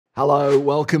Hello,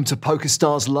 welcome to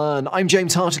PokerStars Learn. I'm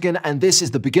James Hartigan, and this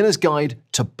is the beginner's guide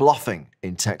to bluffing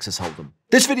in Texas Hold'em.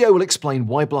 This video will explain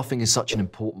why bluffing is such an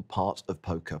important part of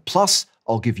poker. Plus,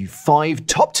 I'll give you 5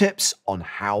 top tips on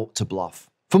how to bluff.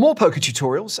 For more poker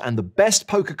tutorials and the best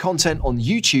poker content on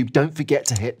YouTube, don't forget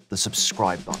to hit the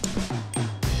subscribe button.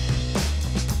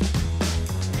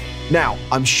 Now,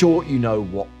 I'm sure you know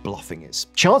what bluffing is.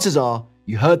 Chances are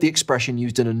you heard the expression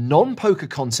used in a non-poker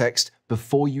context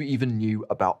before you even knew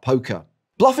about poker.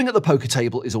 Bluffing at the poker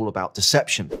table is all about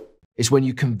deception. It's when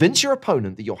you convince your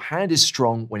opponent that your hand is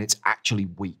strong when it's actually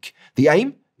weak. The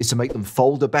aim is to make them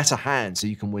fold a better hand so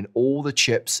you can win all the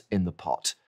chips in the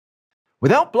pot.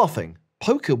 Without bluffing,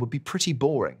 poker would be pretty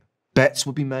boring. Bets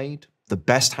would be made, the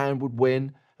best hand would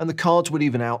win, and the cards would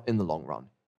even out in the long run.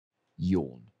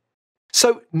 Yawn.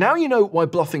 So now you know why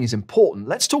bluffing is important,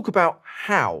 let's talk about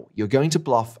how you're going to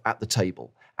bluff at the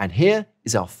table. And here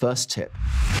is our first tip.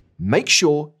 Make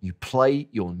sure you play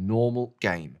your normal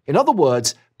game. In other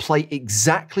words, play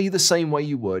exactly the same way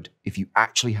you would if you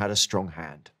actually had a strong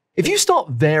hand. If you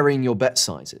start varying your bet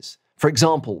sizes, for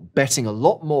example, betting a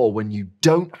lot more when you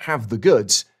don't have the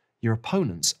goods, your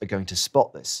opponents are going to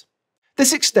spot this.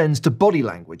 This extends to body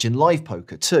language in live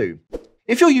poker too.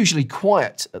 If you're usually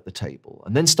quiet at the table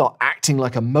and then start acting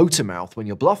like a motor mouth when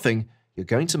you're bluffing, you're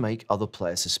going to make other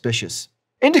players suspicious.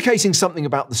 Indicating something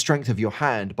about the strength of your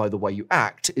hand by the way you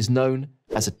act is known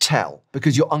as a tell,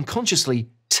 because you're unconsciously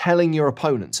telling your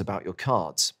opponents about your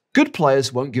cards. Good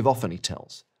players won't give off any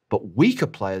tells, but weaker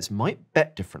players might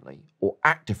bet differently or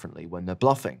act differently when they're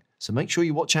bluffing, so make sure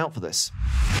you watch out for this.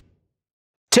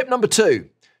 Tip number 2.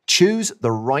 Choose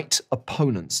the right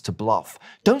opponents to bluff.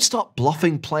 Don't start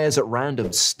bluffing players at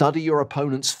random. Study your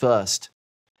opponents first.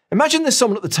 Imagine there's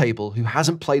someone at the table who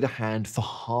hasn't played a hand for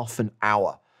half an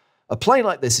hour. A play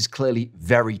like this is clearly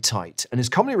very tight and is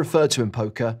commonly referred to in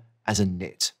poker as a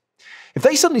nit. If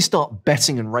they suddenly start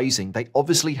betting and raising, they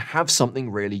obviously have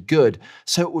something really good,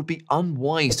 so it would be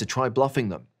unwise to try bluffing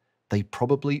them. They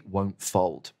probably won't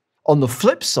fold. On the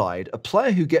flip side, a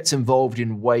player who gets involved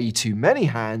in way too many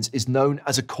hands is known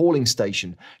as a calling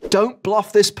station. Don't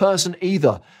bluff this person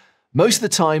either. Most of the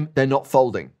time, they're not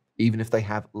folding, even if they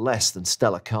have less than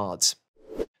stellar cards.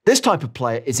 This type of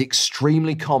player is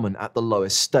extremely common at the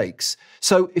lowest stakes.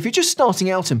 So if you're just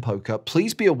starting out in poker,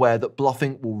 please be aware that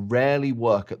bluffing will rarely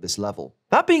work at this level.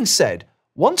 That being said,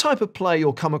 one type of player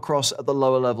you'll come across at the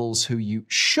lower levels who you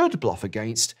should bluff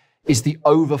against is the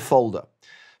overfolder.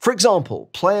 For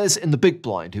example, players in the big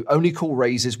blind who only call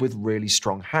raises with really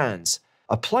strong hands.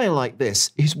 A player like this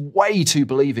is way too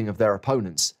believing of their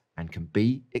opponents and can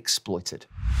be exploited.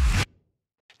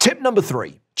 Tip number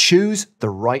 3. Choose the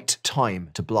right time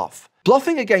to bluff.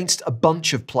 Bluffing against a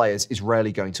bunch of players is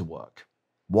rarely going to work.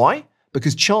 Why?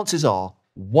 Because chances are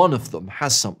one of them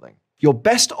has something. Your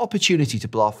best opportunity to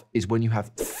bluff is when you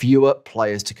have fewer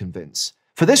players to convince.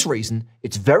 For this reason,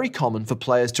 it's very common for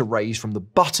players to raise from the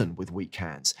button with weak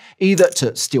hands, either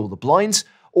to steal the blinds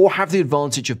or have the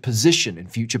advantage of position in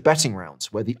future betting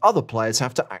rounds where the other players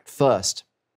have to act first.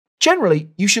 Generally,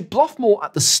 you should bluff more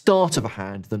at the start of a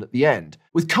hand than at the end.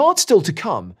 With cards still to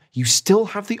come, you still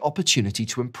have the opportunity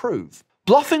to improve.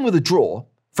 Bluffing with a draw,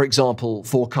 for example,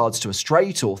 4 cards to a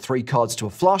straight or 3 cards to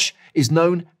a flush, is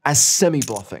known as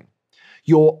semi-bluffing.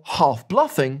 You're half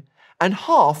bluffing and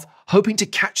half hoping to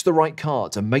catch the right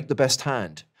cards and make the best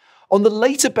hand. On the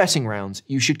later betting rounds,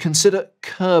 you should consider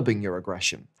curbing your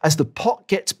aggression. As the pot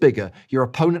gets bigger, your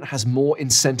opponent has more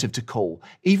incentive to call,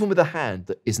 even with a hand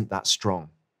that isn't that strong.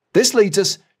 This leads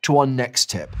us to our next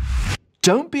tip.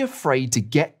 Don't be afraid to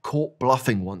get caught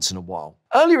bluffing once in a while.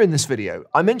 Earlier in this video,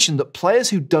 I mentioned that players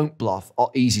who don't bluff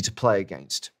are easy to play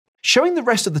against. Showing the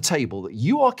rest of the table that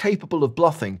you are capable of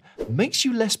bluffing makes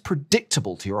you less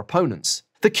predictable to your opponents.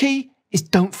 The key is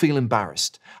don't feel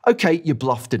embarrassed. Okay, your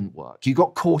bluff didn't work. You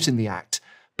got caught in the act,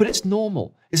 but it's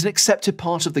normal. It's an accepted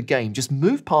part of the game. Just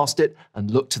move past it and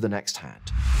look to the next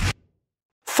hand.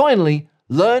 Finally,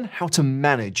 learn how to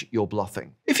manage your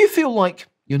bluffing. If you feel like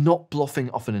you're not bluffing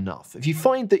often enough, if you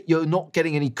find that you're not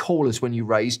getting any callers when you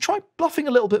raise, try bluffing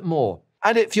a little bit more.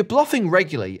 And if you're bluffing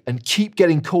regularly and keep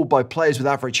getting called by players with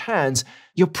average hands,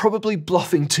 you're probably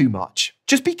bluffing too much.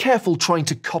 Just be careful trying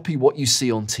to copy what you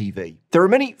see on TV. There are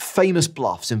many famous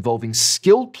bluffs involving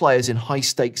skilled players in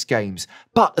high-stakes games,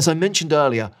 but as I mentioned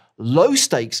earlier,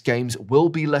 low-stakes games will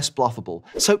be less bluffable,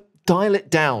 so dial it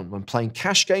down when playing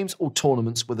cash games or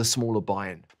tournaments with a smaller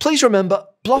buy-in. Please remember,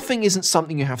 bluffing isn't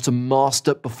something you have to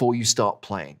master before you start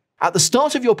playing. At the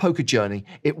start of your poker journey,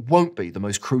 it won't be the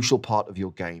most crucial part of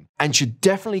your game, and should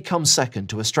definitely come second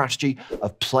to a strategy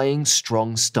of playing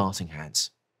strong starting hands.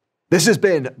 This has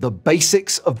been the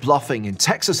basics of bluffing in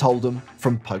Texas Hold'em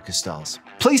from PokerStars.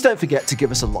 Please don't forget to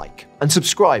give us a like and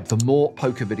subscribe for more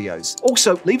poker videos.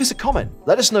 Also, leave us a comment.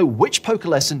 Let us know which poker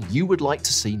lesson you would like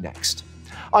to see next.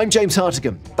 I'm James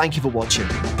Hartigan. Thank you for watching.